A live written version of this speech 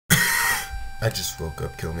I just woke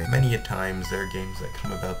up, kill me. Many a times there are games that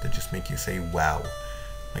come about that just make you say wow,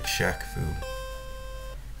 like Shaq Fu.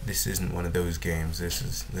 This isn't one of those games. This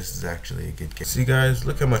is actually a good game. See guys,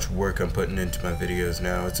 look how much work I'm putting into my videos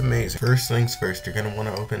now. It's amazing. First things first, you're gonna want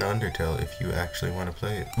to open Undertale if you actually want to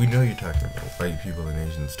play it. We know you're talking about fight people and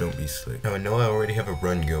Asians, don't be slick. Now I know I already have a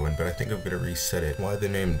run going, but I think I'm gonna reset it. Why the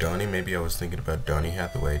name Donnie? Maybe I was thinking about Donnie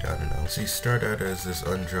Hathaway, I don't know. So you start out as this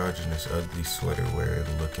androgynous, ugly sweater wearer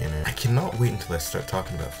looking at. I cannot wait until I start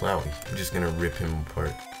talking about Flowey. I'm just gonna rip him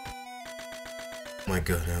apart. My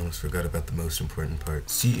god, I almost forgot about the most important part.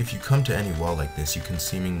 See, if you come to any wall like this, you can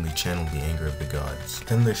seemingly channel the anger of the gods.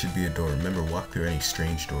 Then there should be a door. Remember, walk through any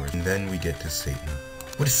strange doors. And then we get to Satan.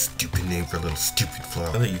 What a stupid name for a little stupid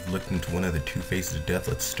flower. Now that you've looked into one of the two faces of death,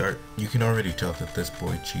 let's start. You can already tell that this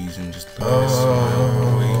boy cheesing just look at his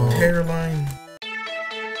smile, boy. Hairline.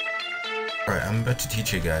 Alright, I'm about to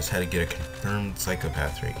teach you guys how to get a confirmed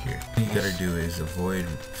psychopath right here. What you gotta do is avoid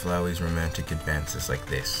Flowey's romantic advances like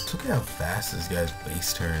this. Look at how fast this guy's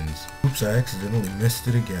base turns. Oops, I accidentally missed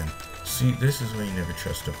it again. See, this is why you never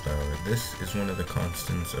trust a flower. This is one of the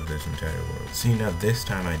constants of this entire world. See, now this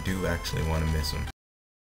time I do actually want to miss him.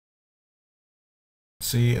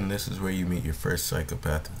 See, and this is where you meet your first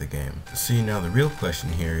psychopath of the game. See, now the real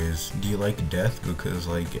question here is, do you like death? Because,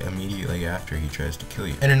 like, immediately after he tries to kill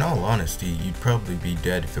you. And in all honesty, you'd probably be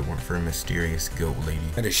dead if it weren't for a mysterious goat lady.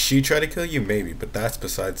 And does she try to kill you? Maybe, but that's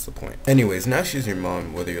besides the point. Anyways, now she's your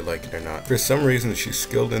mom, whether you like it or not. For some reason, she's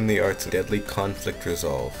skilled in the arts of deadly conflict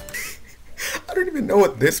resolve. I don't even know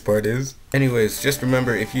what this part is. Anyways, just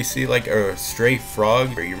remember, if you see, like, a stray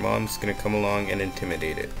frog, your mom's gonna come along and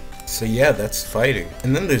intimidate it. So yeah, that's fighting.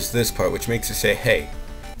 And then there's this part which makes her say, hey,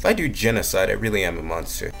 if I do genocide, I really am a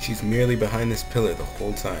monster. She's merely behind this pillar the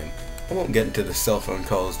whole time. I won't get into the cell phone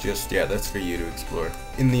calls just yet, that's for you to explore.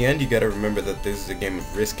 In the end, you gotta remember that this is a game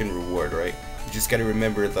of risk and reward, right? You just gotta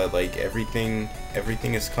remember that, like, everything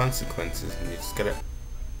has consequences, and you just gotta...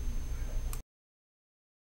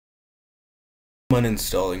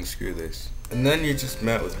 Uninstalling, screw this. And then you're just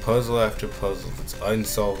met with puzzle after puzzle that's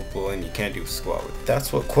unsolvable and you can't do squat with.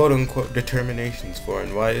 That's what quote-unquote determination's for,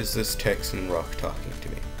 and why is this Texan rock talking to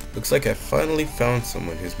me? Looks like I finally found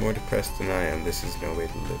someone who's more depressed than I am. This is no way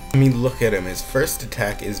to live. I mean, look at him. His first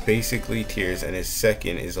attack is basically tears and his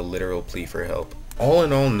second is a literal plea for help. All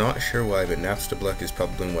in all, not sure why, but Napstabluck is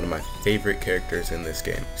probably one of my favorite characters in this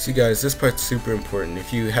game. See guys, this part's super important.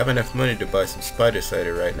 If you have enough money to buy some spider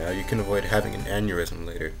cider right now, you can avoid having an aneurysm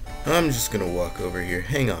later. I'm just gonna walk over here.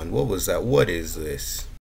 Hang on, what was that? What is this?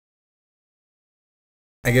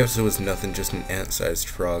 I guess it was nothing, just an ant-sized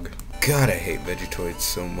frog. God, I hate Vegetoids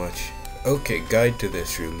so much. Okay, guide to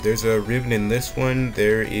this room. There's a ribbon in this one,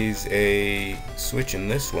 there is a switch in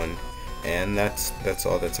this one. And that's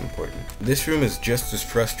all that's important. This room is just as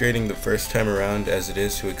frustrating the first time around as it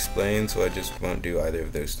is to explain, so I just won't do either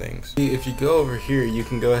of those things. If you go over here, you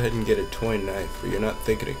can go ahead and get a toy knife, but you're not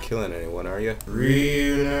thinking of killing anyone, are you?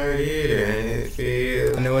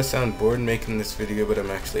 I know I sound bored making this video, but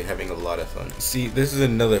I'm actually having a lot of fun. See, this is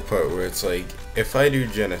another part where it's like, if I do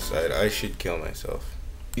genocide, I should kill myself.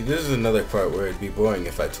 See, this is another part where it'd be boring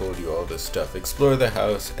if I told you all this stuff. Explore the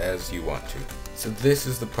house as you want to. So this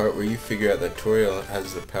is the part where you figure out that Toriel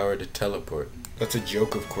has the power to teleport. That's a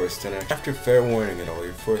joke, of course, then after fair warning and all,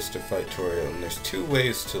 you're forced to fight Toriel, and there's two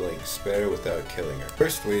ways to, like, spare without killing her.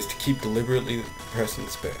 First way is to keep deliberately pressing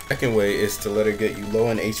spare. Second way is to let her get you low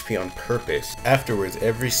on HP on purpose. Afterwards,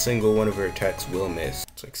 every single one of her attacks will miss.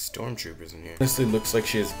 It's like stormtroopers in here. Honestly, looks like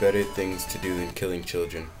she has better things to do than killing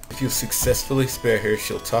children. If you successfully spare her,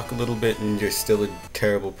 she'll talk a little bit and you're still a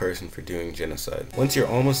terrible person for doing genocide. Once you're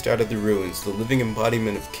almost out of the ruins, the living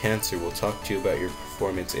embodiment of cancer will talk to you about your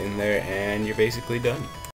performance in there and you're basically done.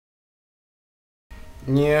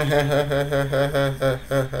 Yeah.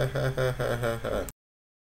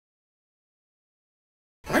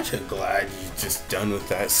 Aren't you glad you're just done with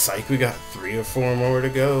that? Psych, we got 3 or 4 more to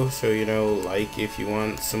go, so you know, like, if you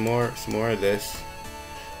want some more of this,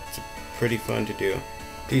 it's pretty fun to do.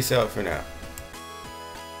 Peace out for now.